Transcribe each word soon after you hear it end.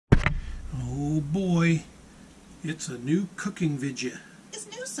Oh boy, it's a new cooking vidya. It's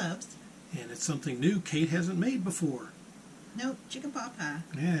new, subs. And it's something new Kate hasn't made before. Nope, chicken pot pie.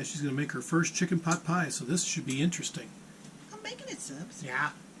 Yeah, she's going to make her first chicken pot pie, so this should be interesting. I'm making it, subs. Yeah.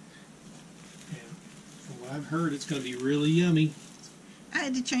 And from what I've heard, it's going to be really yummy. I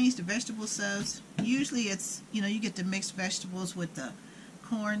had to change the vegetable subs. Usually it's, you get the mixed vegetables with the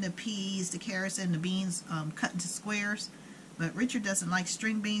corn, the peas, the carrots, and the beans cut into squares. But Richard doesn't like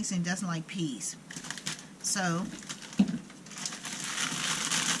string beans and doesn't like peas. So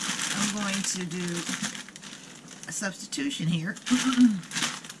I'm going to do a substitution here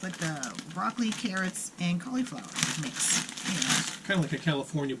with the broccoli, carrots, and cauliflower mix. Kind of like a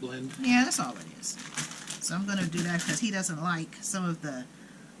California blend. Yeah, that's all it is. So I'm going to do that because he doesn't like some of the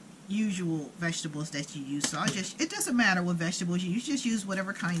usual vegetables that you use. So it doesn't matter what vegetables you use. Just use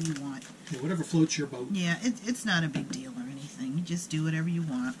whatever kind you want. Yeah, whatever floats your boat. Yeah, it's not a big deal or anything. You just do whatever you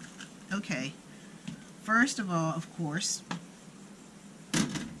want. Okay. First of all, of course,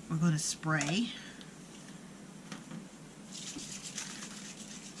 we're going to spray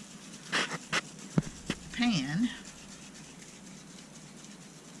the pan.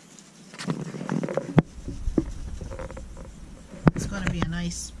 It's going to be a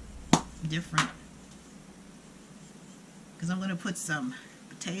nice different, because I'm going to put some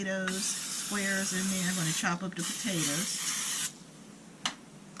potatoes, squares in there. I'm going to chop up the potatoes.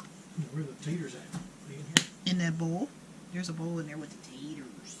 Where are the taters at? Are they in here? In that bowl. There's a bowl in there with the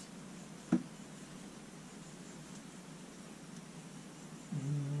taters.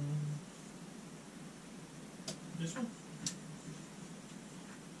 This one?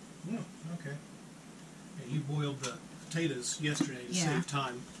 Oh, okay. Yeah, you boiled the potatoes yesterday to save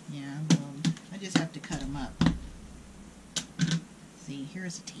time. Yeah, well, I just have to cut them up. See,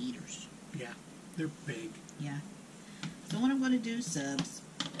 here's the taters. Yeah, they're big. Yeah. So what I'm going to do, subs,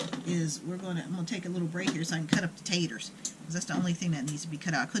 is I'm going to take a little break here so I can cut up the taters. Because that's the only thing that needs to be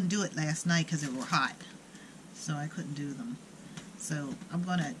cut out. I couldn't do it last night because they were hot. So I couldn't do them. So I'm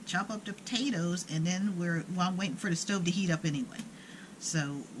going to chop up the potatoes, and then I'm waiting for the stove to heat up anyway.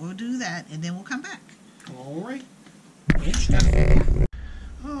 So we'll do that, and then we'll come back. All right.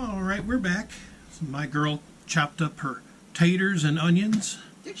 All right, we're back. So my girl chopped up her taters and onions.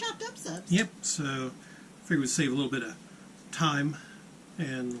 They're chopped up, subs. Yep, so I figured we'd save a little bit of time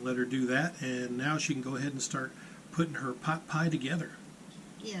and let her do that. And now she can go ahead and start putting her pot pie together.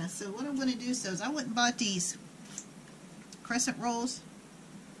 Yeah, so what I'm going to do, so is I went and bought these crescent rolls.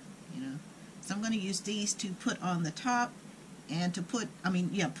 So I'm going to use these to put on the top and to put on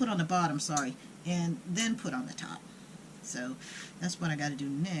the bottom, sorry, and then put on the top. So that's what I got to do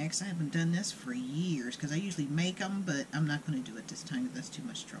next. I haven't done this for years because I usually make them, but I'm not going to do it this time because that's too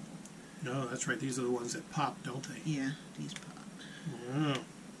much trouble. No, that's right. These are the ones that pop, don't they? Yeah, these pop. Oh.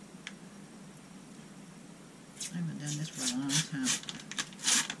 I haven't done this for a long time.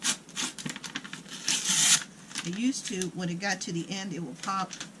 It used to, when it got to the end, it would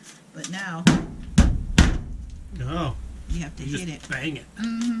pop, but now No. you have to hit it. Bang it.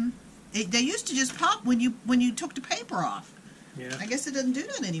 Mm-hmm. They used to just pop when you took the paper off. Yeah. I guess it doesn't do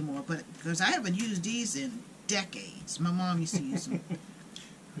that anymore, but because I haven't used these in decades. My mom used to use them.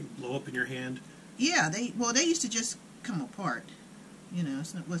 Blow up in your hand. Yeah, they used to just come apart.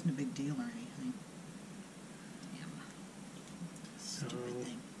 So it wasn't a big deal or anything. Yeah. Stupid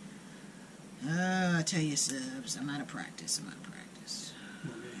thing. I tell you, subs, I'm out of practice. Want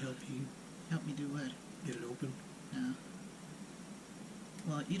me to help you Help me do what? get it open? No.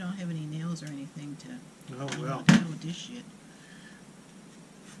 Well, you don't have any nails or anything to Oh, well. deal with this shit.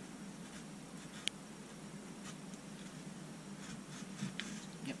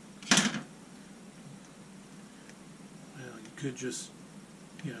 Yep. Well, you could just,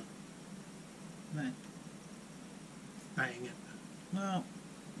 But, bang it. well,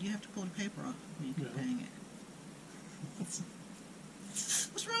 you have to pull the paper off when you can bang it.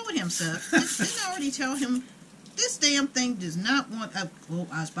 What's wrong with him, sir? Didn't I already tell him this damn thing does not want... oh,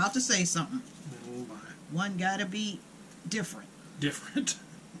 I was about to say something. Oh, my. One gotta be different. Different.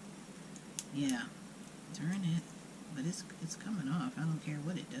 Yeah. Turn it. But it's coming off. I don't care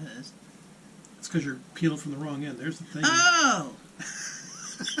what it does. It's because you're peeling from the wrong end. There's the thing. Oh!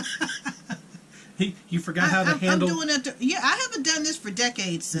 You forgot how to handle... I'm doing that. Yeah, I haven't done this for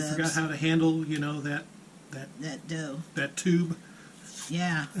decades, subs. You forgot how to handle, that dough. that tube.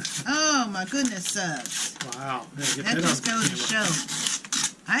 Yeah. Oh, my goodness, subs. Wow. Yeah, get That that just on goes to camera.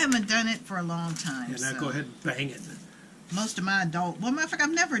 show. I haven't done it for a long time. Yeah, now so go ahead and bang it. most of my adult... Well, matter of fact,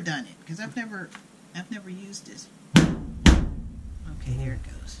 I've never done it because I've never used this. Okay, there it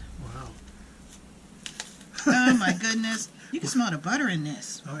goes. Wow. Oh, my goodness. You can smell the butter in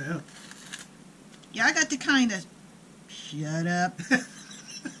this. Oh, yeah. Yeah, I got to kind of shut up.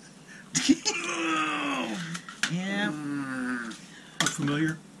 Yeah, Look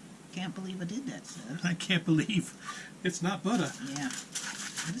familiar? can't believe I did that, Subs. I can't believe it's not butter. Yeah,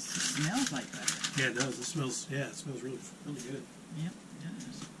 this smells like butter. Yeah, it does. It smells. Yeah, it smells really, really good. Yep, it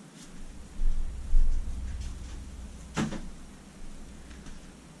does.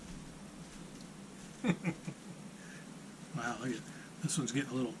 Wow, look at this one's getting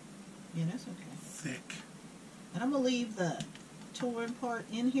a little Yeah, that's okay. thick. And I'm gonna leave the torn part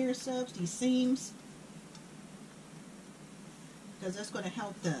in here, Subs, these seams, because that's gonna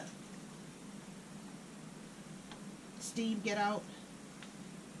help the steam get out.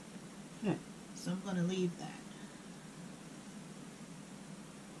 Hmm. So I'm gonna leave that.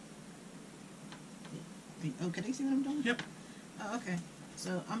 Oh, can they see what I'm doing? Yep. Oh, okay.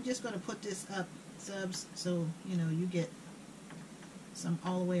 So I'm just gonna put this up, Subs, so you know you get some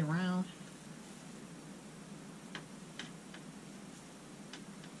all the way around.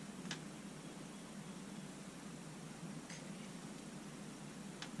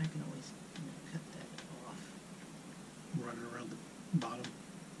 I can always, you know, cut that off. Run it around the bottom,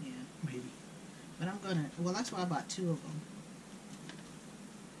 Yeah. maybe. But I'm gonna, well, that's why I bought 2 of them.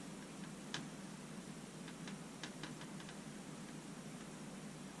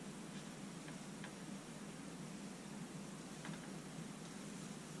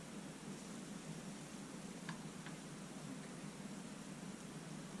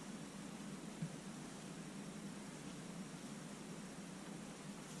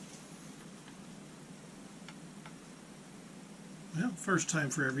 Well, first time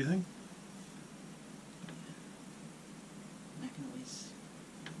for everything. I can always,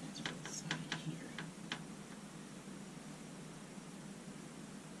 that's for the side here.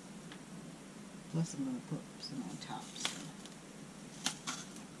 Plus I'm gonna put some on top, so.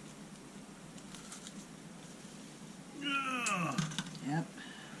 Ugh. Yep.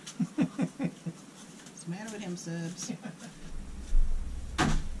 What's the matter with him, Subs?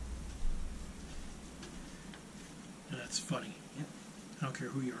 That's funny. Yep. I don't care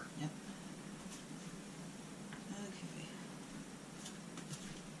who you are. Yep. Okay.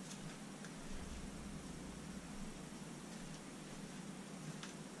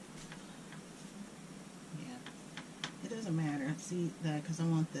 Yeah. It doesn't matter. See that, because I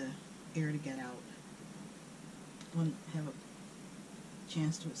want the air to get out. I want to have a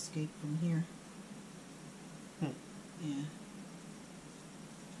chance to escape from here. Hmm. Yeah.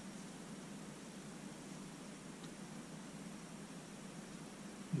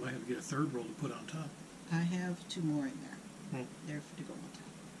 You might have to get a third roll to put on top. I have 2 more in there. Hmm. They're to go on top.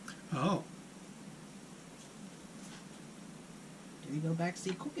 Oh, There you go, back to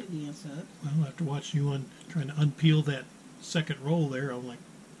see cooking again, Sub. well, after watching you on trying to unpeel that second roll there, I'm like,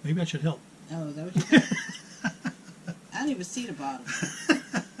 maybe I should help. Oh, is that what you think? I didn't even see the bottom.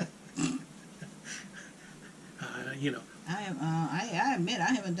 You know, I am. I admit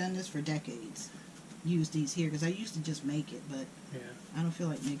I haven't done this for decades. Used these here because I used to just make it, but yeah. I don't feel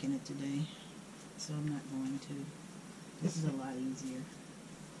like making it today, so I'm not going to. This is a lot easier.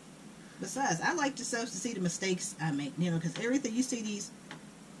 Besides, I like to Subs to see the mistakes I make. You know, because everything you see these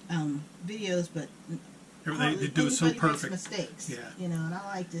videos, but Everything they do is so anybody perfect. Makes mistakes. Yeah. You know, and I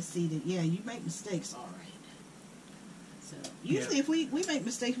like to see that. Yeah, you make mistakes, all right. So usually, Yeah. if we make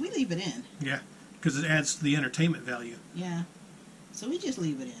mistakes, we leave it in. Yeah, because it adds to the entertainment value. Yeah. So we just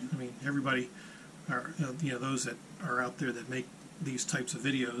leave it in. I mean, everybody, are you know, those that are out there that make these types of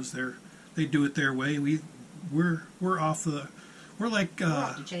videos, they do it their way. We're off the, we're like We're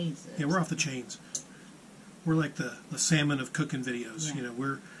off the chain, Subs. yeah, we're off the chains. We're like the salmon of cooking videos. Yeah. You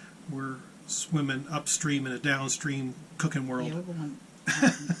know, we're swimming upstream in a downstream cooking world. Yeah, we're going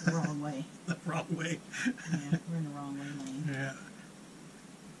the wrong way. The wrong way. Yeah, we're in the wrong way lane. Yeah.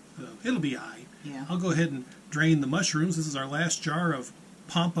 So it'll be aight. Yeah. I'll go ahead and drain the mushrooms. This is our last jar of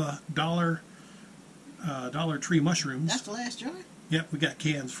Pampa Dollar Tree mushrooms. That's the last jar? Yep, we got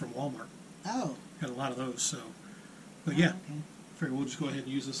cans from Walmart. Oh. Got a lot of those. So, but Oh, yeah, okay. figure we'll just go ahead and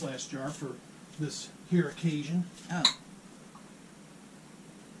use this last jar for this here occasion. Oh.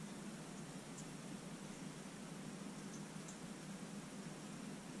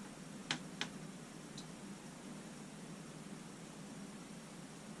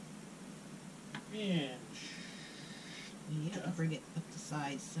 And You have to bring it up the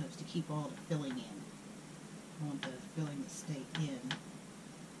sides so as to keep all the filling in. I want the filling to stay in.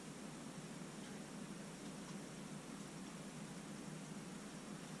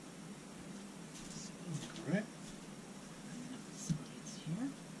 correct. Bring it up the sides here.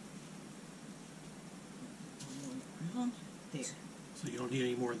 All the way around. There. So you don't need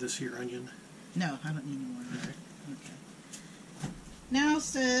any more of this here onion. No, I don't need any more. All right. Okay. Now,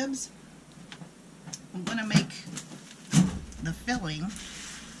 subs, I'm going to make the filling,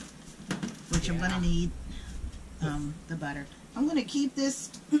 which I'm going to need the butter. I'm going to keep this,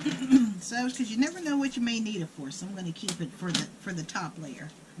 subs, because you never know what you may need it for, so I'm going to keep it for the top layer.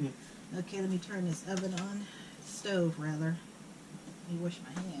 Okay, let me turn this oven on. Stove, rather. Let me wash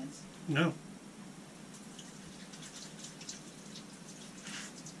my hands. No.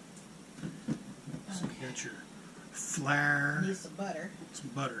 So you got your flour. Need some butter. Some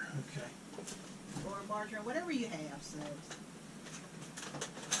butter. Okay. Or margarine, whatever you have, subs.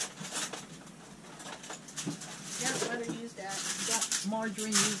 Got butter, use that. Got margarine,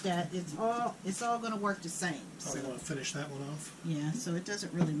 use that. It's all going to work the same. So you want to finish that one off? Yeah, so it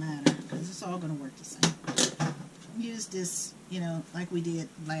doesn't really matter because it's all going to work the same. Use this, like we did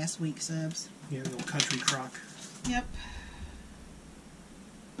last week, subs. Yeah, the little country crock. Yep.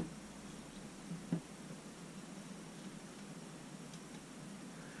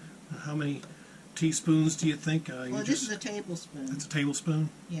 How many teaspoons do you think? Well, this is a tablespoon. That's a tablespoon?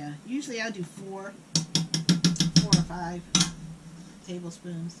 Yeah. Usually I do 4 or 5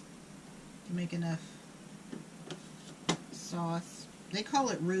 tablespoons to make enough sauce. They call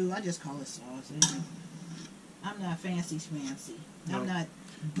it roux. I just call it sauce. I'm not fancy schmancy. No. I'm not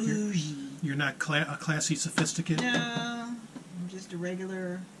bougie. You're not a classy sophisticate? No. I'm just a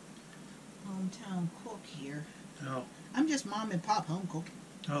regular hometown cook here. Oh. I'm just mom and pop home cooking.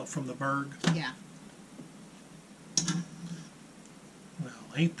 Oh, from the Berg? Yeah. Well,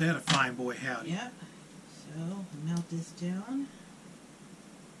 ain't that a fine boy, howdy? Yep. So, melt this down.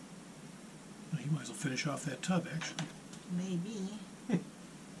 Well, you might as well finish off that tub, actually. Maybe.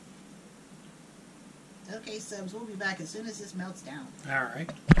 Okay, subs, we'll be back as soon as this melts down.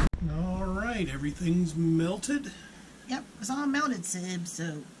 Alright. Alright, everything's melted. Yep, it's all melted, subs,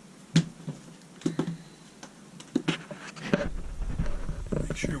 so...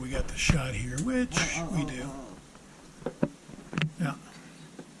 Make sure we got the shot here, which we do. Yeah.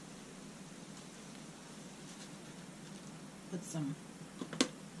 Put some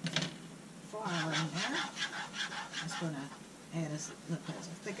flour in there. Just going to add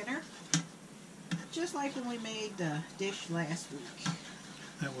a thickener. Just like when we made the dish last week.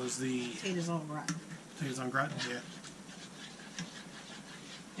 That was the Potatoes au gratin. potatoes en gratin, yeah.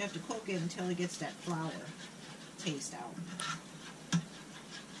 You have to cook it until it gets that flour taste out.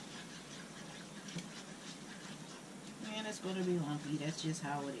 And it's going to be lumpy. That's just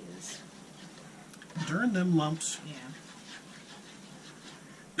how it is. During them lumps, Yeah.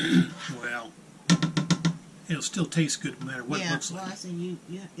 well, it'll still taste good no matter what it Yeah, looks well, like. I say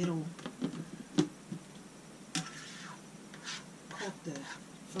it'll cook the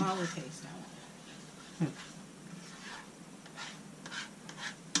flour taste out.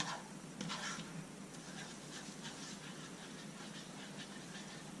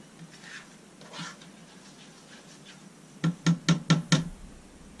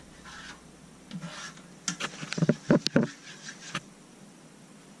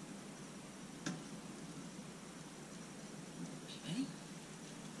 Okay.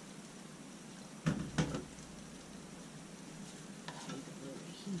 Take a little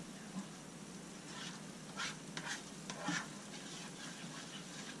heat now.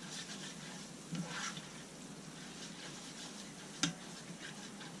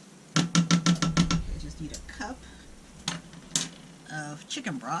 Okay, just need a cup of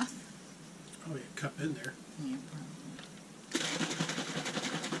chicken broth. Probably a cup in there. Yeah, probably.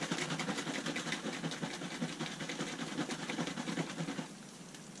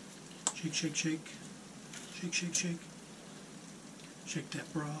 Shake, shake, shake. Shake, shake, shake. Shake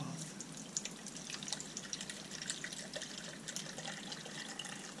that broth.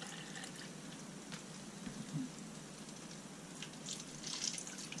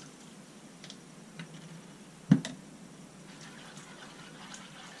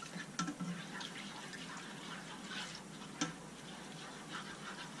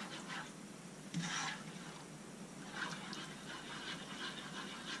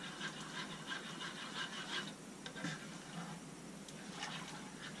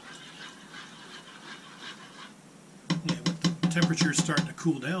 Yeah, with the temperature's starting to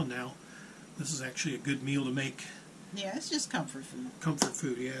cool down now, this is actually a good meal to make Yeah, it's just comfort food. comfort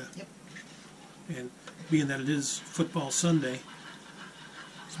food, yeah. Yep. And being that it is football Sunday,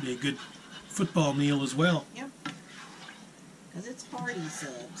 this would be a good football meal as well. Yep. Because it's hearty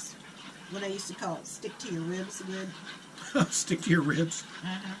subs. What I used to call it, stick to your ribs good. Stick to your ribs.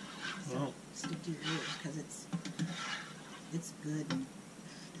 Uh-huh. So Oh. stick to your ribs because it's good and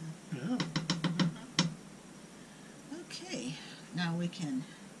Yeah. Okay, now we can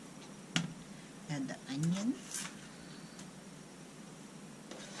Add the onion.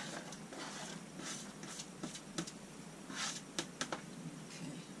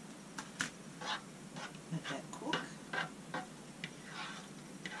 Okay. Let that cook.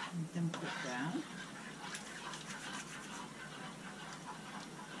 Let them cook down.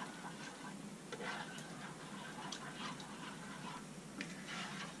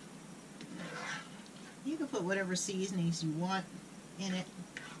 You can put whatever seasonings you want in it.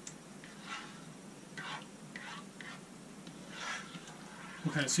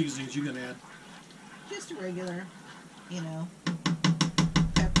 What kind of seasonings you gonna add? Just a regular, you know,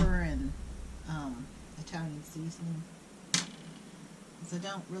 pepper and Italian seasoning. So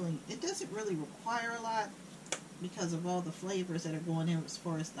it doesn't really require a lot because of all the flavors that are going in as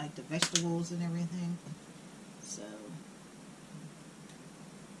far as like the vegetables and everything. So.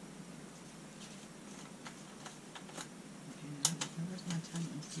 Okay, where's my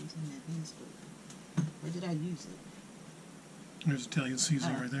Italian seasoning that is good? Where did I use it? There's Italian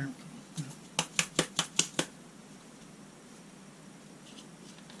seasoning right there. Okay.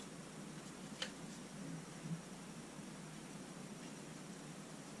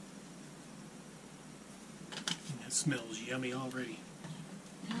 It smells yummy already.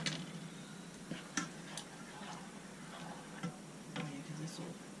 Yeah, because this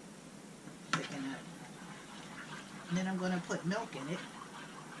will thicken up. And then I'm going to put milk in it.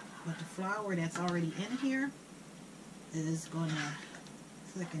 But the flour that's already in here is going to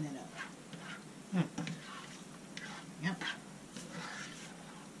thicken it up. Yep.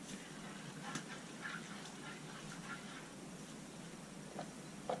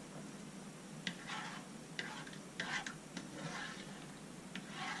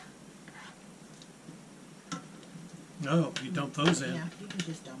 Oh, you dump those in. Yeah, you can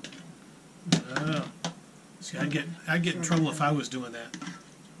just dump it in. Oh. See, I'd get in trouble if I was doing that.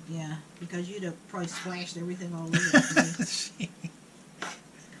 Yeah, because you'd have probably splashed everything all over the place.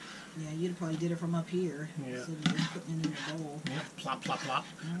 Yeah, you'd have probably did it from up here. Yeah. Instead of just putting it in the bowl. Yep, plop, plop, plop.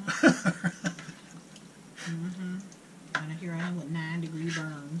 Mm-hmm. And here I am with 9-degree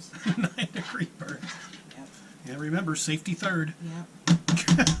burns. 9-degree burns. Yep. Yeah, remember, safety third. Yep.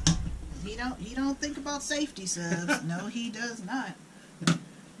 He don't think about safety subs. No, he does not.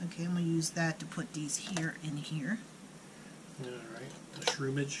 Okay, I'm gonna use that to put these here in here. All right, the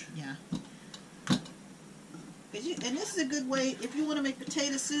shroomage. Yeah. And this is a good way if you want to make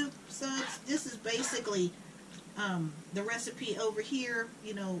potato soup subs. This is basically the recipe over here,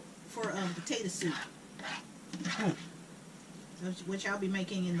 you know, for potato soup, which I'll be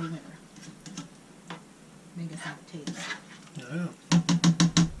making in the winter. Making some potato soup. Oh.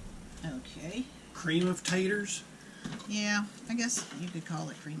 Okay. Cream of taters. Yeah, I guess you could call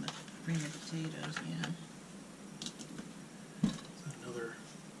it cream of potatoes. Yeah. Another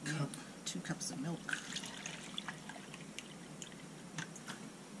cup. 2 cups of milk.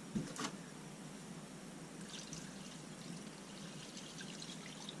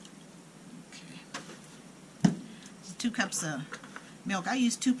 Okay. 2 cups of milk. I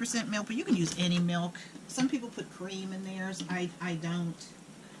use 2% milk, but you can use any milk. Some people put cream in theirs. I don't.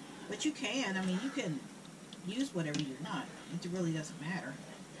 But you can. I mean, you can use whatever you want. It really doesn't matter.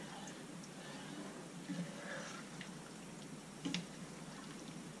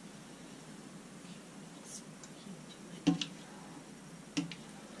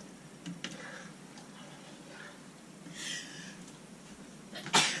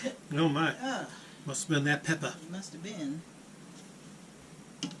 Oh my. Must have been that pepper. It must have been.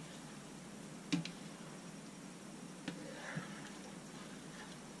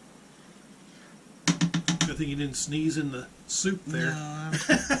 Good thing you didn't sneeze in the soup there. No, I'm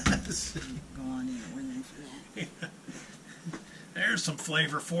going in the room for that. There's some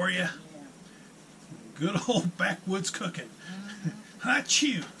flavor for you. Yeah. Good old backwoods cooking.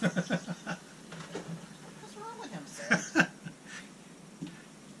 Achoo! What's wrong with him, sir?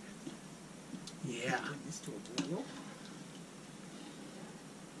 Yeah. Bring this to a boil.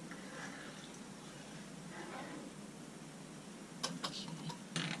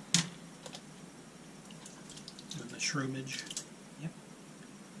 And the shroomage. Yep.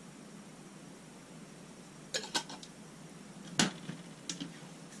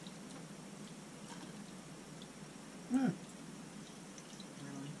 Really?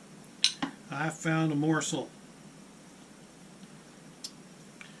 I found a morsel.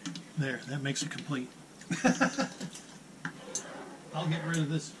 There, that makes it complete. I'll get rid of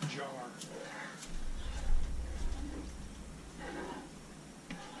this jar.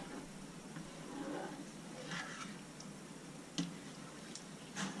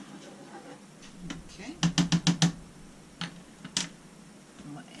 Okay.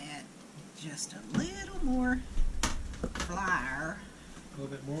 I'm going to add just a little more flour. A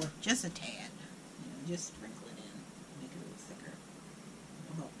little bit more. Just a tad. You know, just sprinkle it in. Make it a little thicker.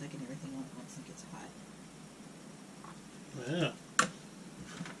 It'll help thicken everything up once it gets hot. Yeah.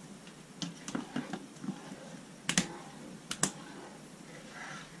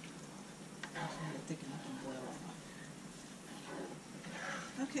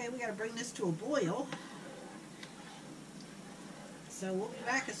 Okay, we got to bring this to a boil. So we'll be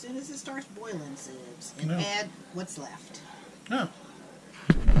back as soon as it starts boiling, Sibs, and add what's left. Oh.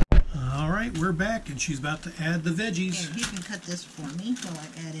 All right, we're back, and she's about to add the veggies. And you can cut this for me while I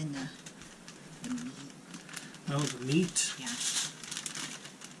add in the meat. Oh, the meat. Yeah.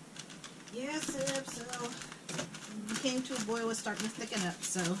 Yeah, Sib, so when we came to a boil, it's starting to thicken up,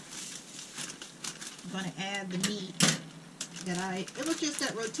 so I'm going to add the meat that it was just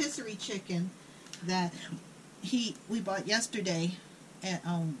that rotisserie chicken that we bought yesterday at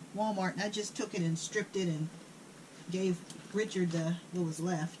Walmart, and I just took it and stripped it and gave Richard what was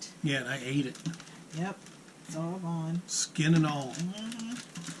left. Yeah, and I ate it. Yep, it's all gone. Skin and all.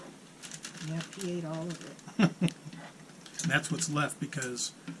 Mm-hmm. Yep, he ate all of it. And that's what's left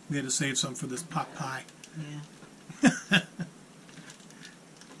because we had to save some for this pot pie. Yeah.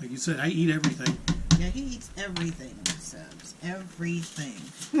 Like you said, I eat everything. Yeah, he eats everything, Subs. Everything.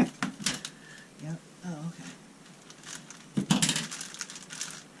 Yep. Oh, okay.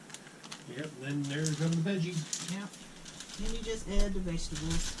 Yep, then there's the veggies. Yep. Then you just add the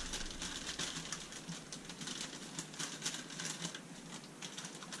vegetables.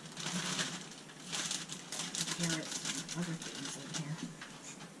 Carrots and other things in here.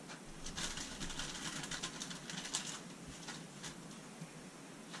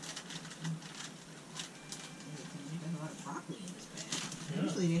 They have a lot of broccoli in this bag. Yeah.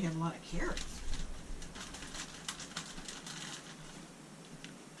 Usually they have a lot of carrots.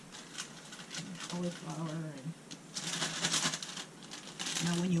 Cauliflower and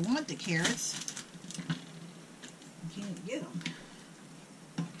now when you want the carrots, you can't get them.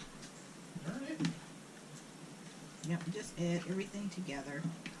 Darn it. Yep, just add everything together.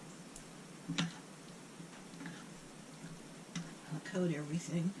 I'll coat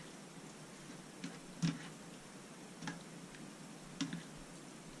everything.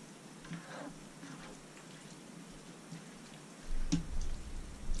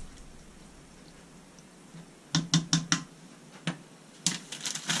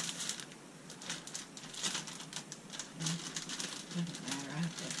 Doesn't matter, I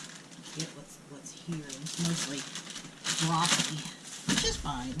have to get what's here, and it's mostly broccoli, which is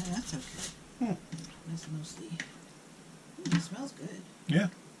fine, that's okay. That's mostly, it smells good. Yeah.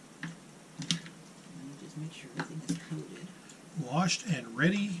 And you just make sure everything is coated. Washed and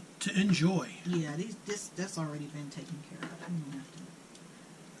ready to enjoy. Yeah, that's already been taken care of. You don't have to.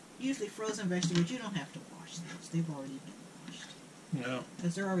 Usually frozen vegetables, you don't have to wash those. They've already been washed. No.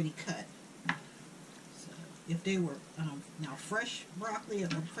 Because they're already cut. So if they were now fresh broccoli or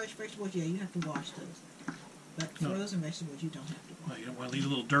fresh vegetables, yeah, you have to wash those. But frozen vegetables, you don't have to wash. Well, you don't want to leave a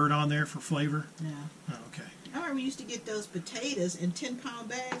little dirt on there for flavor? No. Oh, okay. I remember we used to get those potatoes in 10-pound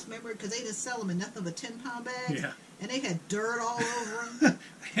bags, remember? Because they didn't sell them in nothing but 10-pound bags. Yeah. And they had dirt all over them.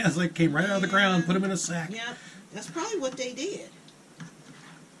 Yeah, it's like came right out of the ground, put them in a sack. Yep. That's probably what they did.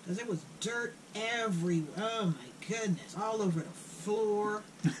 Because there was dirt everywhere. Oh, my goodness. All over the floor.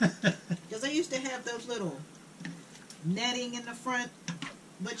 Because they used to have those little netting in the front.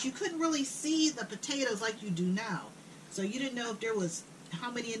 But you couldn't really see the potatoes like you do now. So you didn't know if there was, how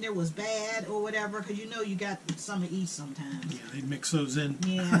many in there was bad or whatever. Because you know you got some to eat sometimes. Yeah, they'd mix those in.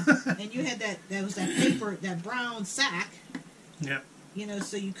 Yeah. And you had that was that paper, that brown sack. Yeah. You know,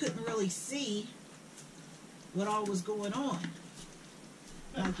 so you couldn't really see what all was going on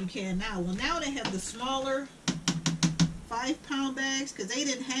like you can now. Well, now they have the smaller 5-pound bags because they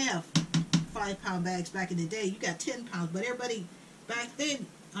didn't have 5-pound bags back in the day. You got 10 pounds, but everybody back then,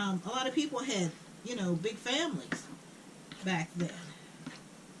 a lot of people had, you know, big families back then.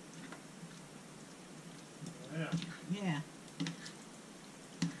 Yeah. Yeah.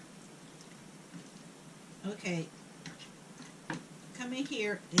 Okay. Come in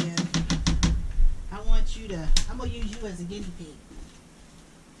here and I want you to, I'm going to use you as a guinea pig.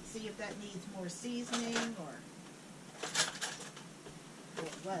 See if that needs more seasoning or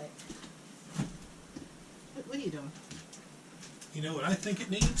what. What are you doing? You know what I think it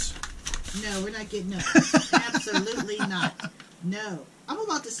needs? No, we're not getting up. Absolutely not. No. I'm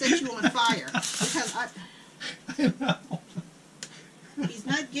about to set you on fire because I know. he's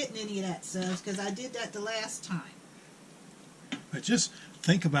not getting any of that, Subs, because I did that the last time. But just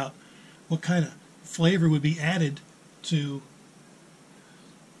think about what kind of flavor would be added to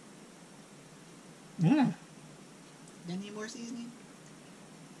Mm, Doesn't need more seasoning?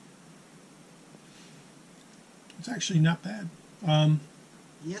 it's actually not bad.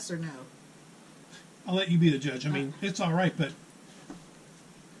 Yes or no? I'll let you be the judge. I mean, it's all right, but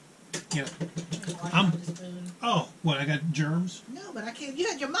you know, I'm. oh, what? I got germs. No, but I can't. You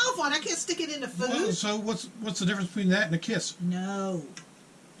had your mouth on. I can't stick it in the food. Well, so what's the difference between that and a kiss? No.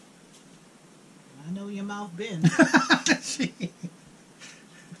 I know your mouth been. See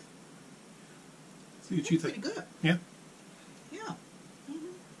what you think? Pretty good. Yeah. Yeah.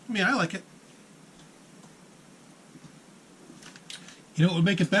 I mean, I like it. You know what would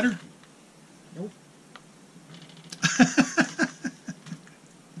make it better? Nope.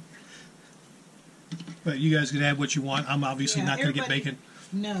 But you guys can have what you want. I'm obviously Yeah, not going to get everybody- bacon.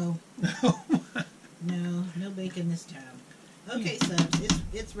 No. No bacon this time. Okay, so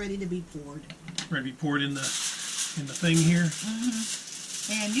it's ready to be poured. Ready to be poured in the thing here.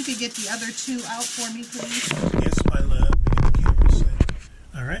 And you could get the other two out for me, please. Yes, my love. Let me get the camera set.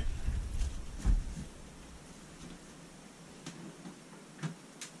 All right.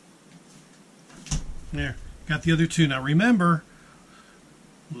 There. Got the other two. Now remember,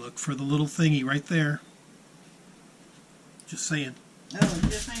 look for the little thingy right there. Just saying. Oh, you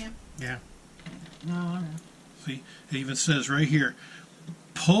just saying? Yeah. No, no. See, it even says right here,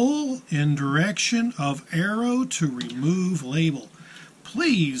 pull in direction of arrow to remove label.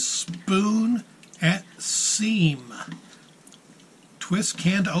 Please spoon at seam. Twist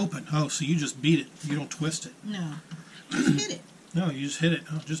can to open. Oh, so you just beat it. You don't twist it. No. Just hit it. No, you just hit it.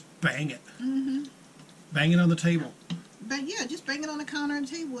 Oh, just bang it. Bang it on the table. But yeah, just bang it on the counter and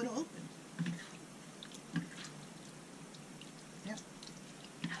table. It'll open. Yep.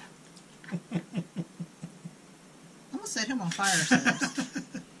 I'm gonna set him on fire, Subs.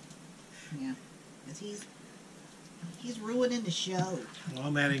 Yeah, cause he's ruining the show. Well,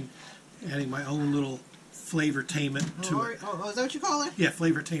 I'm adding my own little flavortainment to it. Oh, is that what you call it? Yeah,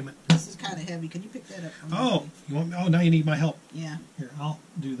 flavortainment. This is kind of heavy. Can you pick that up? for me, Oh, please? you want? Oh, now you need my help. Yeah. Here, I'll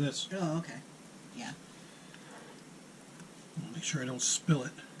do this. Oh, okay. Yeah. I'll make sure I don't spill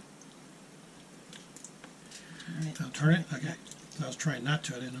it. Turn I'll turn it. Okay. I was trying not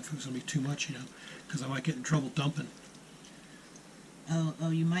to. I didn't know if it was going to be too much, because I might get in trouble dumping. Oh,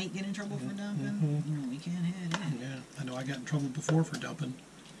 you might get in trouble for dumping? No, we can't have that. Yeah, I know I got in trouble before for dumping.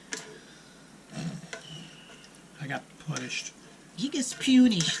 I got punished. He gets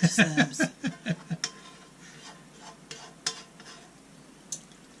punished, Subs.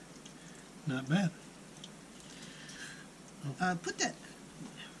 Not bad. Put that.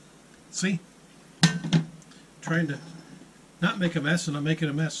 See? Trying to not make a mess, and I'm making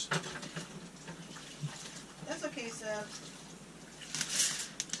a mess. That's okay, Subs.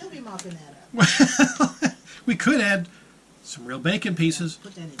 He'll be mopping that up. Well, we could add some real bacon pieces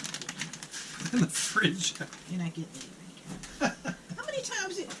Put that in. in the fridge. You're not getting any bacon. How many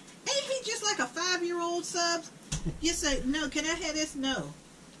times? Ain't he just like a 5-year-old, Subs? You say, no, can I have this? No.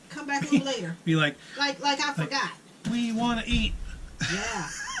 Come back a little later. Be like, Like I forgot. we want to eat. Yeah.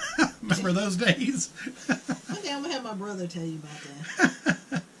 Remember those days? One day I'm going to have my brother tell you about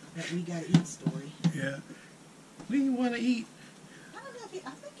that. That we got to eat story. Yeah. We want to eat. I don't know if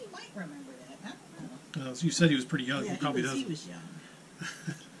I think he might remember that. I don't know. So you said he was pretty young. Yeah, He probably he does. was young.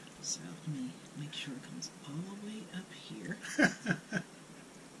 So let me make sure it comes all the way up here.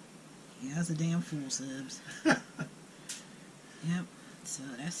 Yeah, that's a damn fool, Subs. Yep. So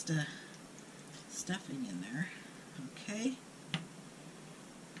that's the stuffing in there. Okay.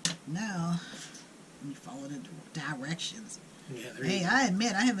 Now, let me follow the directions. Yeah, there Hey, you go. I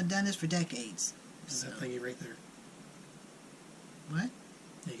admit I haven't done this for decades. There's So, that thingy right there. what?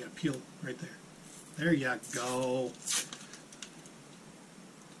 Yeah, you got to peel right there. There you go.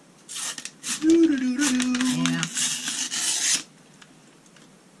 Doo-doo-doo-doo-doo. Yeah.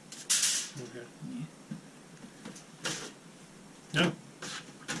 Okay. No.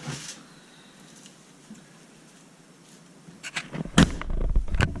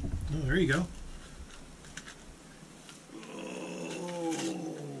 Oh, there you go. Oh,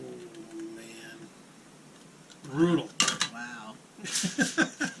 man. Brutal. Wow.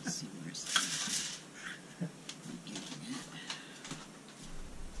 Let's see where's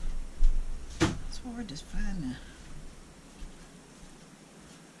it's hard to find the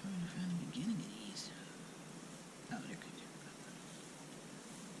beginning of these. Oh, there could be.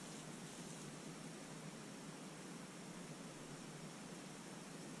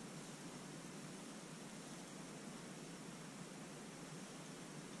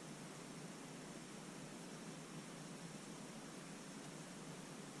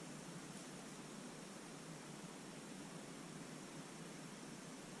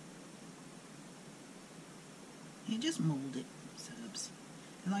 You just mold it, subs.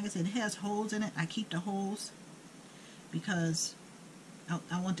 And like I said, it has holes in it. I keep the holes because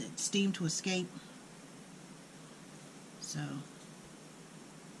I want the steam to escape. So,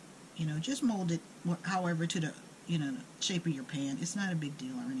 you know, just mold it however to the, you know, the shape of your pan. It's not a big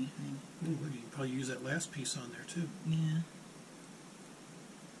deal or anything. Ooh, you can probably use that last piece on there too. Yeah.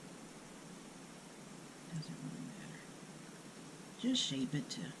 Doesn't really matter. Just shape it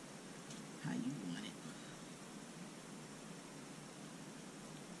to how you want it.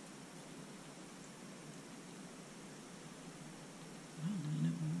 Oh, you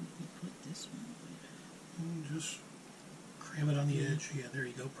know, we put this one on. Just cram it on the edge. Yeah, there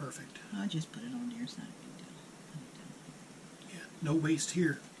you go. Perfect. I'll just put it on there. It's not a big deal. Yeah, no waste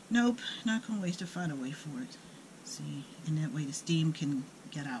here. Nope, not gonna waste to find a way for it. See, and that way the steam can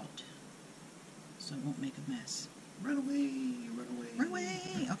get out, so it won't make a mess. Run away, run away. Run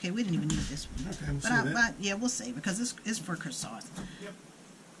away. Okay, we didn't even need this one. Okay, we'll But, save that. yeah, we'll save it because this is for croissants. Yep.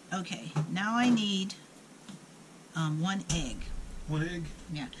 Okay, now I need 1 egg. 1 egg.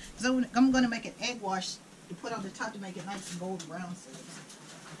 Yeah, so I'm going to make an egg wash to put on the top to make it nice and golden brown.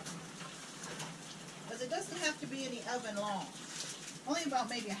 Because it doesn't have to be in the oven long. Only about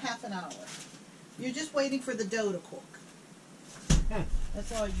maybe a half an hour. You're just waiting for the dough to cook.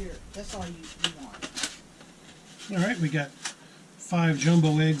 That's all you want. All right, we got 5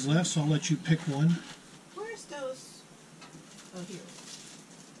 jumbo eggs left, so I'll let you pick one. Where's those? Oh, here.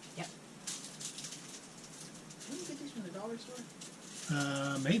 Yep. Didn't you get these from the dollar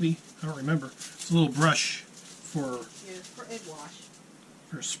store? Maybe. I don't remember. It's a little brush for Yeah, for egg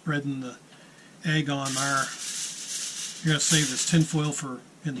wash. spreading the egg on our. You're gonna save this tin foil for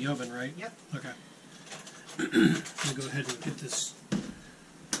in the oven, right? Yep. Okay. I'm gonna go ahead and get this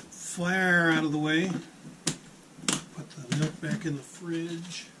flour out of the way. Put the milk back in the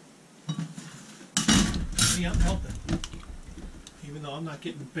fridge. See, I'm helping, even though I'm not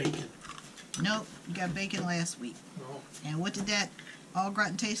getting bacon. Nope, you got bacon last week. Oh, And what did that au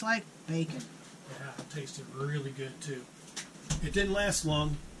gratin taste like? Bacon. yeah, it tasted really good too. It didn't last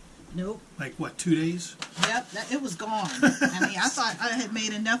long. Nope. Like what, 2 days? Yep, it was gone. I mean, I thought I had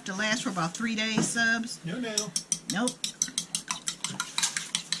made enough to last for about 3 days, subs. No. Nope.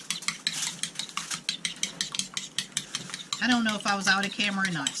 I don't know if I was out of camera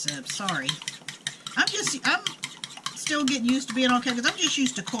or not, subs. Sorry. I'm still getting used to being on camera because I'm just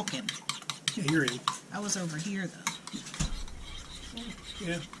used to cooking. Yeah, you're in. I was over here, though.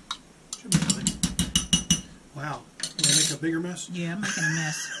 Yeah. Should be fine. Wow. Did I make a bigger mess? Yeah, I'm making a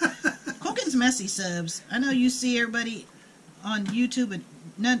mess. Cooking's messy, subs. I know you see everybody on YouTube, and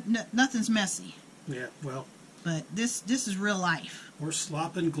nothing's messy. Yeah, well, But this is real life. we're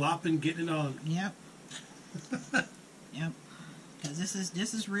slopping, glopping, getting it on. Yep. Yep. Because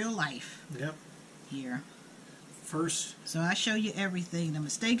this is real life Yep. here. First, So I show you everything, the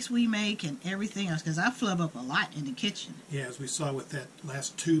mistakes we make and everything else. Because I flub up a lot in the kitchen. yeah, as we saw with that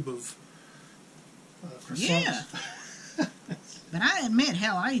last tube of croissants. Yeah. But I admit,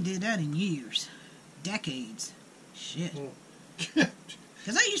 hell, I ain't did that in years. Decades. Shit.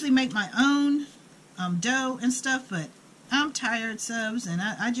 Because I usually make my own dough and stuff, but I'm tired, subs, and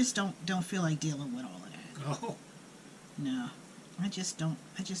I just don't feel like dealing with all of that. Oh, No. I just don't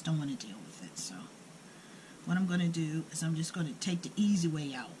want to deal with it. So what I'm going to do is I'm just going to take the easy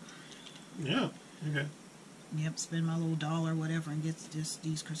way out. yeah. Okay. Yep, spend my little $1 or whatever and get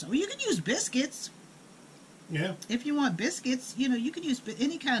these croissants. Well, you can use biscuits. Yeah. If you want biscuits, you know, you can use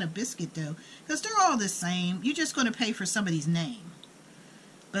any kind of biscuit dough because they're all the same. You're just going to pay for somebody's name.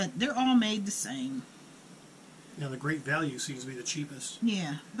 But they're all made the same. Now the Great Value seems to be the cheapest.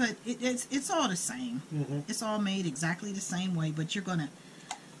 Yeah, but it's all the same. Mm-hmm. It's all made exactly the same way, but you're gonna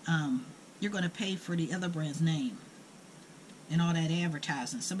pay for the other brand's name and all that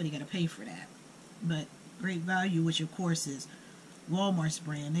advertising. Somebody got to pay for that. But Great Value, which of course is Walmart's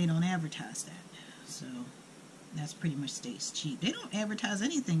brand, they don't advertise that. So that's pretty much stays cheap. They don't advertise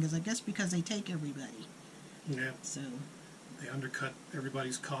anything because they take everybody. Yeah. So They undercut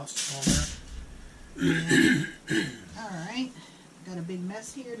everybody's costs, all that. all right, got a big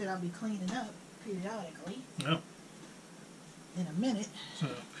mess here that I'll be cleaning up periodically Yeah. in a minute. So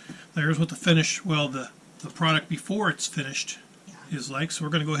there's what the finish, well, the product before it's finished Yeah. is like. So we're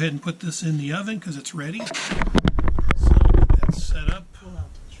going to go ahead and put this in the oven because it's ready. So get that set up. Pull out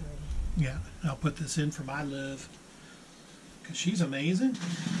the tray. Yeah, I'll put this in for my love because she's amazing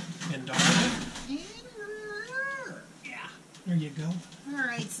and darling. Yeah, there you go.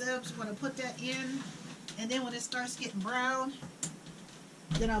 Alright, subs, I'm going to put that in, and then when it starts getting brown,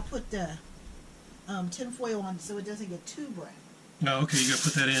 then I'll put the tin foil on so it doesn't get too brown. Oh, okay, you got to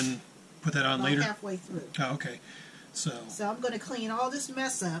put that on About later? halfway through. Oh, okay. So I'm going to clean all this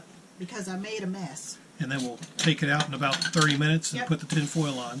mess up because I made a mess. and then we'll take it out in about 30 minutes and Yep. put the tin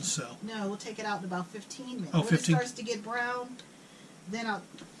foil on. So No, we'll take it out in about 15 minutes. Oh, when 15. it starts to get brown, then I'll...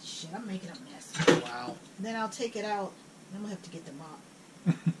 Shit, I'm making a mess. wow. Then I'll take it out. I'm going to have to get the mop.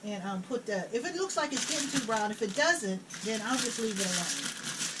 And put the... If it looks like it's getting too brown, if it doesn't, then I'll just leave it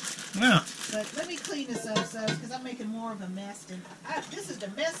alone. Yeah. But let me clean this up, because I'm making more of a mess than... this is the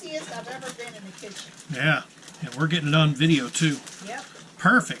messiest I've ever been in the kitchen. Yeah. And we're getting it on video too. Yep.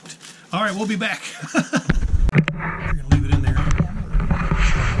 Perfect. All right, we'll be back. We're going to leave it in there. Yeah, I'm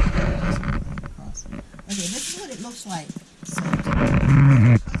gonna across. Okay, this is what it looks like. So,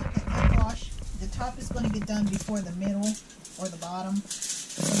 that wash, the top is going to get done before the middle or the bottom.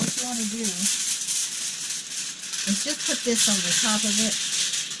 So what you want to do is just put this over the top of it,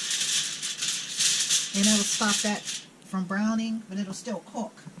 and it'll stop that from browning, but it'll still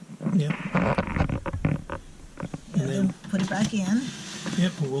cook. Yep. And then put it back in.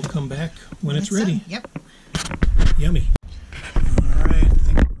 Yep, and we'll come back when it's ready. done. Yep. Yummy. All right, I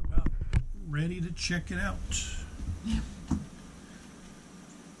think we're about ready to check it out. Yep.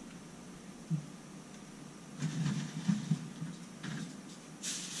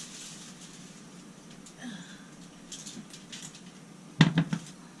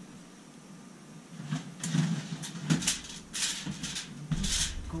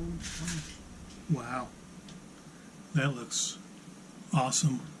 Gold white. Wow. That looks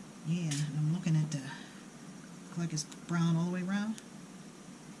awesome. Yeah, and I'm looking at the... Look like it's brown all the way around.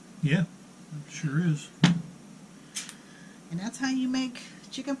 Yeah, sure is. And that's how you make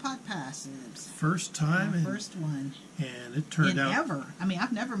chicken pot pie subs. First time, and, First one. and it turned out... Ever. I mean,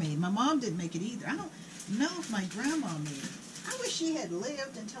 I've never made it. My mom didn't make it either. I don't know if my grandma made it. I wish she had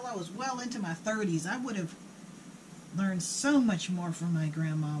lived until I was well into my 30s. I would have learned so much more from my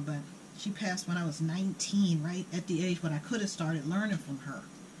grandma, but she passed when I was 19, right at the age when I could have started learning from her.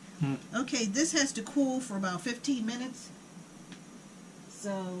 Okay, this has to cool for about 15 minutes.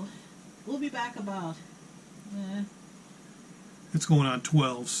 So, we'll be back about... It's going on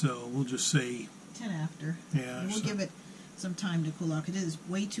 12, so we'll just say... 10 after. Yeah. We'll so- give it some time to cool off. It is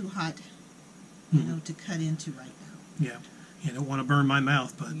way too hot, you know, to cut into right now. Yeah. You don't want to burn my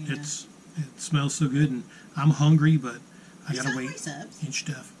mouth, but Yeah. it smells so good, and I'm hungry, but I It's gotta hungry wait subs. and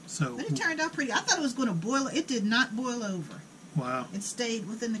stuff. So, But it turned out pretty. I thought it was going to boil. It did not boil over. wow. It stayed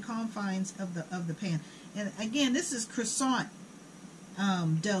within the confines of the pan. And again, this is croissant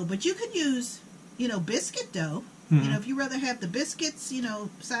dough, but you could use, you know, biscuit dough. You know, if you rather have the biscuits, you know,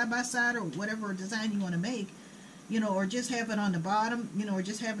 side by side or whatever design you want to make, you know, or just have it on the bottom, you know, or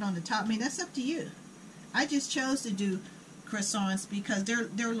just have it on the top. I mean, that's up to you. I just chose to do croissants because they're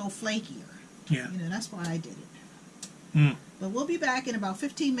a little flakier. Yeah. You know, that's why I did it. Mm. But we'll be back in about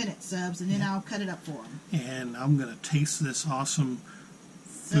 15 minutes, subs, and then I'll cut it up for them. And I'm going to taste this awesome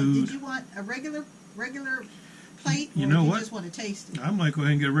So, food. did you want a regular plate, You or know you what? just want to taste it? I might go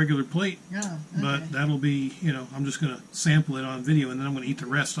ahead and get a regular plate, Oh, okay. but that'll be, you know, I'm just going to sample it on video, and then I'm going to eat the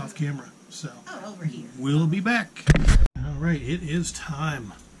rest off camera. So over here. we'll be back. All right, it is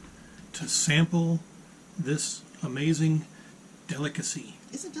time to sample this amazing delicacy.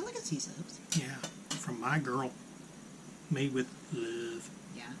 It's a delicacy, subs. Yeah, from my girl, made with love.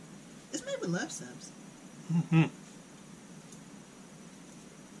 Yeah. It's made with love, subs. Mm-hmm.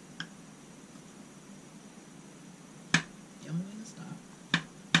 The only way to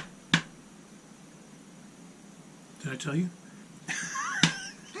stop. Did I tell you?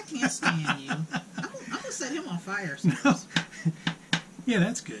 I can't stand you. I'm gonna set him on fire. No. Subs. Yeah,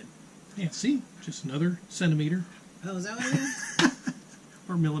 that's good. Yeah, see? Just another centimeter Oh, is that what it is?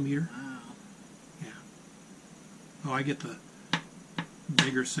 or millimeter. Wow. Yeah. Oh, I get the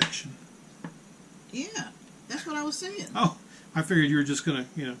bigger section. Yeah, that's what I was saying. Oh, I figured you were just going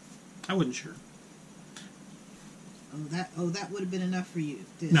to, you know, I wasn't sure. Oh, that would have been enough for you.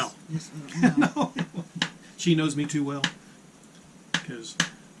 This, No. This little, no. No. She knows me too well. Because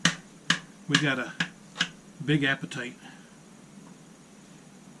we got a big appetite.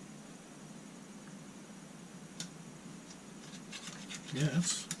 Yeah,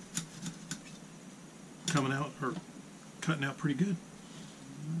 it's coming out, or cutting out pretty good.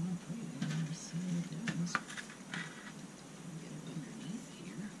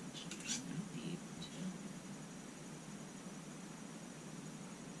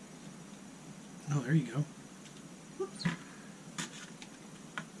 Oh, there you go. Whoops.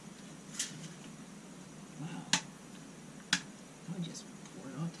 Wow. I'll just pour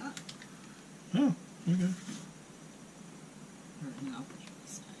it on top. Oh, okay. Or, no, I'll put it on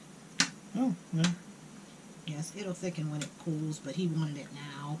this side. Oh, yeah. Yes, it'll thicken when it cools, but he wanted it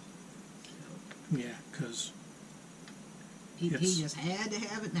now. So, Yeah, because He just had to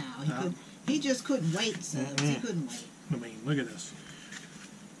have it now. He just couldn't wait, so he couldn't wait. I mean, look at this.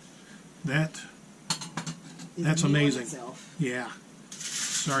 That's It's a meal in amazing. itself. Yeah.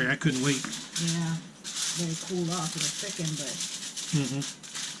 Sorry, I couldn't wait. Yeah, very cooled off in a second, but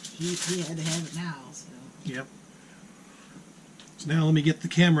he had to have it now. So. Yep. So now let me get the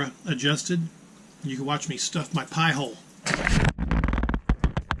camera adjusted. You can watch me stuff my pie hole.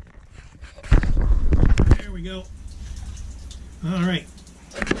 There we go. All right.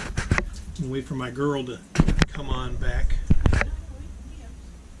 I'll wait for my girl to come on back.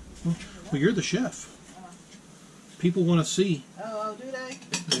 Well, you're the chef. People want to see. Oh, do they?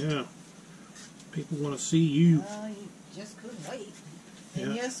 Yeah. People want to see you. You just couldn't wait.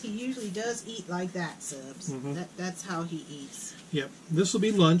 And Yeah. yes, he usually does eat like that, Subs. That's how he eats. Yep. This will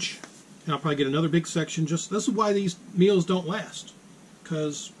be lunch. And I'll probably get another big section. This is why these meals don't last.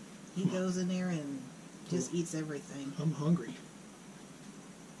 Because He goes in there and just eats everything. I'm hungry.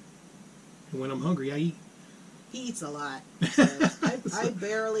 And when I'm hungry, I eat. He eats a lot. Subs. I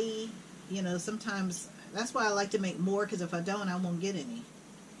barely, sometimes. That's why I like to make more, because if I don't, I won't get any.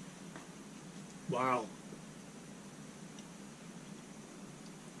 Wow.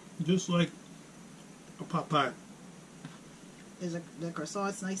 Just like a pot pie. The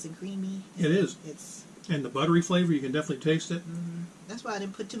croissant's nice and creamy. It is. It's. And the buttery flavor, you can definitely taste it. That's why I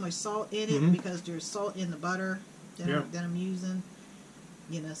didn't put too much salt in it, because there's salt in the butter that I'm using.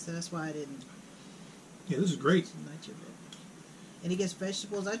 So that's why I didn't. Yeah, this is great. Too much of it. And he gets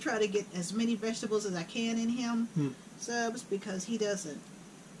vegetables. I try to get as many vegetables as I can in him, Subs, because he doesn't.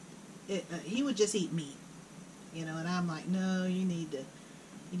 He would just eat meat, and I'm like, no, you need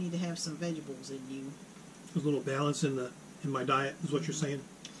to have some vegetables in you. There's a little balance in my diet, is what you're saying.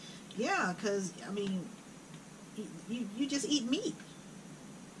 Yeah, because I mean, you just eat meat.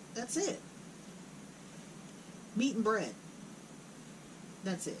 That's it. Meat and bread.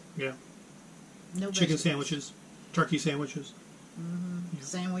 That's it. Yeah. No Chicken vegetables. sandwiches, turkey sandwiches. Yeah.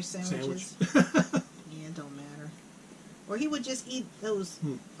 Sandwiches. Sandwich. Yeah, it don't matter. Or he would just eat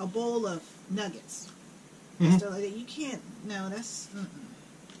a bowl of nuggets. And stuff like that. You can't. No, that's. No.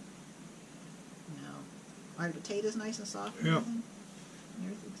 Are the potatoes nice and soft? And Yeah.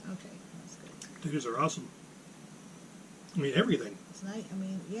 Everything's okay. That's good. Potatoes are awesome. I mean, everything. It's nice. I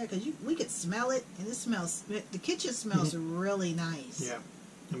mean, yeah, because we could smell it, and it smells. The kitchen smells really nice. Yeah.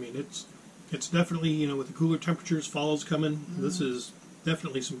 I mean, it's definitely, with the cooler temperatures, fall's coming. This is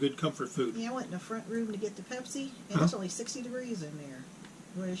definitely some good comfort food. Yeah, I went in the front room to get the Pepsi, and it's only 60 degrees in there,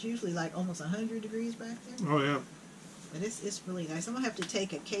 where it's usually like almost 100 degrees back there. Oh, yeah. But it's really nice. I'm gonna have to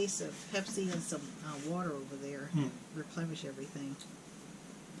take a case of Pepsi and some water over there, replenish everything.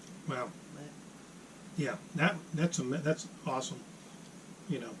 Wow. But Yeah, that's awesome.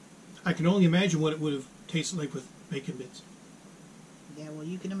 I can only imagine what it would have tasted like with bacon bits. yeah, well,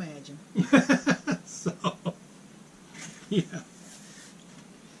 you can imagine. So, yeah.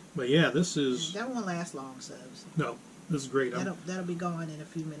 But yeah, this is That won't last long, Subs. no. This is great. That'll be gone in a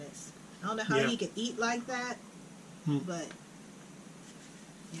few minutes. I don't know how Yeah. he could eat like that, but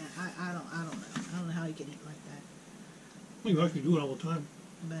yeah, I don't know. I don't know how he could eat like that. Well, you actually do it all the time.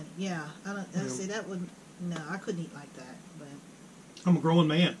 But yeah, I don't. Yeah. See, that would no, I couldn't eat like that. But I'm a growing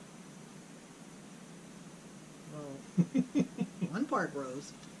man. well, one part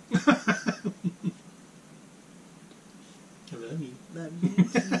grows. But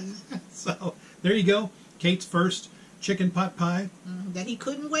So there you go. Kate's first chicken pot pie. that he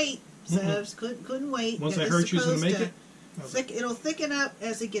couldn't wait. Subs couldn't wait. Once That I it's heard she was going to supposed make it. It'll thicken up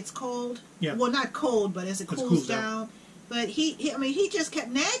as it gets cold. Yeah. Well, not cold, but as it cools cools down. down. But he just kept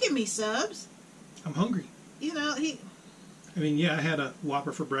nagging me, Subs. I'm hungry. I mean, yeah, I had a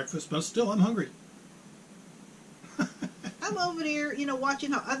Whopper for breakfast, but still, I'm hungry. I'm over there,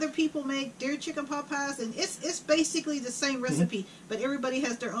 watching how other people make their chicken pot pies, and it's basically the same recipe, but everybody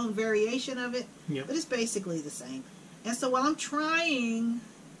has their own variation of it. Yep. But it's basically the same. And so while I'm trying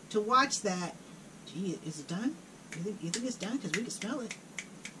to watch that, gee, is it done? You think it's done? Because we can smell it.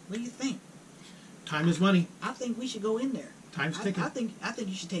 What do you think? Time is money. I think we should go in there. Time's ticking. I think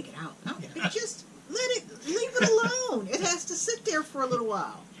you should take it out. No, Yeah. just leave it alone. It has to sit there for a little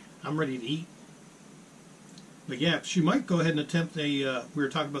while. I'm ready to eat. But yeah, she might go ahead and attempt we were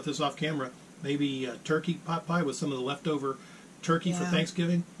talking about this off camera, maybe a turkey pot pie with some of the leftover turkey for Yeah.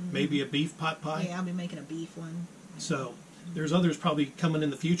 Thanksgiving, maybe a beef pot pie. Yeah, I'll be making a beef one. So there's others probably coming in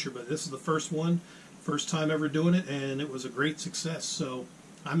the future, but this is the first one, first time ever doing it, and it was a great success. So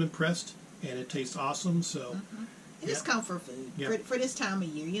I'm impressed, and it tastes awesome. So It is comfort food Yeah. for this time of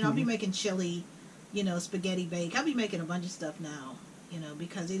year. I'll be making chili, spaghetti bake. I'll be making a bunch of stuff now,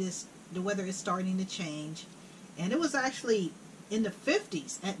 because the weather is starting to change. and it was actually in the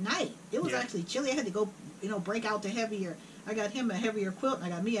 50s at night. It was Yeah. actually chilly. I had to go, break out the heavier. I got him a heavier quilt, and I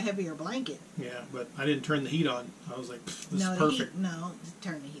got me a heavier blanket. Yeah, but I didn't turn the heat on. I was like, this No, is the perfect. heat. No,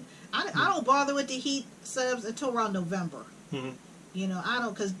 turn the heat. I don't bother with the heat subs until around November. Mhm. I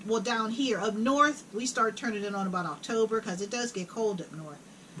don't, because, down here, up north, we start turning it on about October, because it does get cold up north.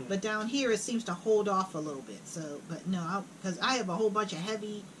 Mhm. But down here, it seems to hold off a little bit. So, but no, because I have a whole bunch of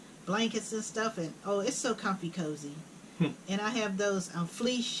heavy blankets and stuff, and, it's so comfy cozy. And I have those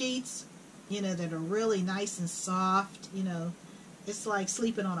fleece sheets, that are really nice and soft, It's like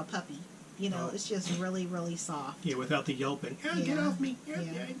sleeping on a puppy. Oh. It's just really, really soft. Yeah, without the yelping. Oh, get Yeah. off me.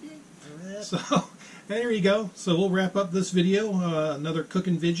 Yeah. So, there you go. So we'll wrap up this video. Another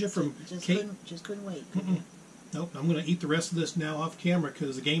cooking video from Kate. Just couldn't wait. Nope, I'm going to eat the rest of this now off camera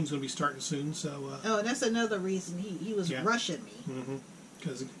because the game's going to be starting soon. So. And that's another reason he was Yeah. rushing me.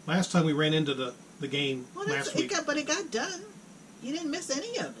 Because last time we ran into the game Well, last week, it got done. You didn't miss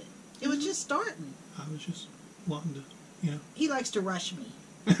any of it. It was just starting. I was just wanting to, He likes to rush me.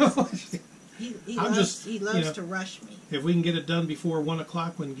 He I'm loves, just, he loves to rush me. If we can get it done before 1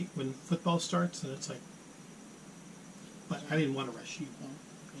 o'clock when football starts, then it's like. But I didn't want to rush you.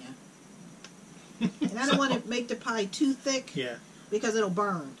 Yeah. And I don't want to make the pie too thick. Yeah. Because it'll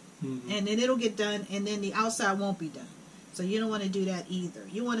burn. Mm-hmm. And then it'll get done, and then the outside won't be done. So you don't want to do that either.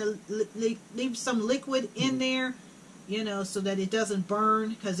 You want to leave some liquid in there, so that it doesn't burn,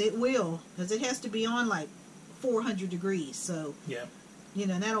 because it will. Because it has to be on like 400 degrees. So, Yeah.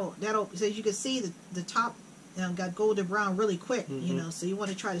 that'll, so you can see the top got golden brown really quick, so you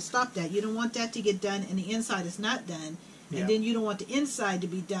want to try to stop that. You don't want that to get done and the inside is not done. And Yeah. then you don't want the inside to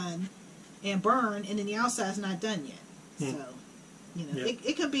be done and burn, and then the outside's not done yet. So, Yeah.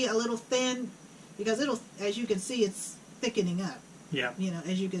 it could be a little thin, because it'll, as you can see, it's thickening up. Yeah.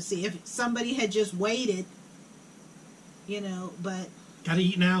 As you can see, if somebody had just waited, but Got to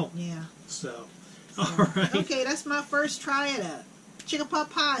eat now. yeah. So, all right. Okay, that's my first try at a chicken pot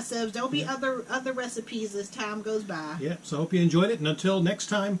pie. So there'll be other recipes as time goes by. Yeah. So hope you enjoyed it, and until next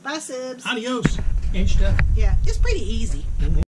time, Bye, Sibs. adios. And stuff. Yeah, it's pretty easy.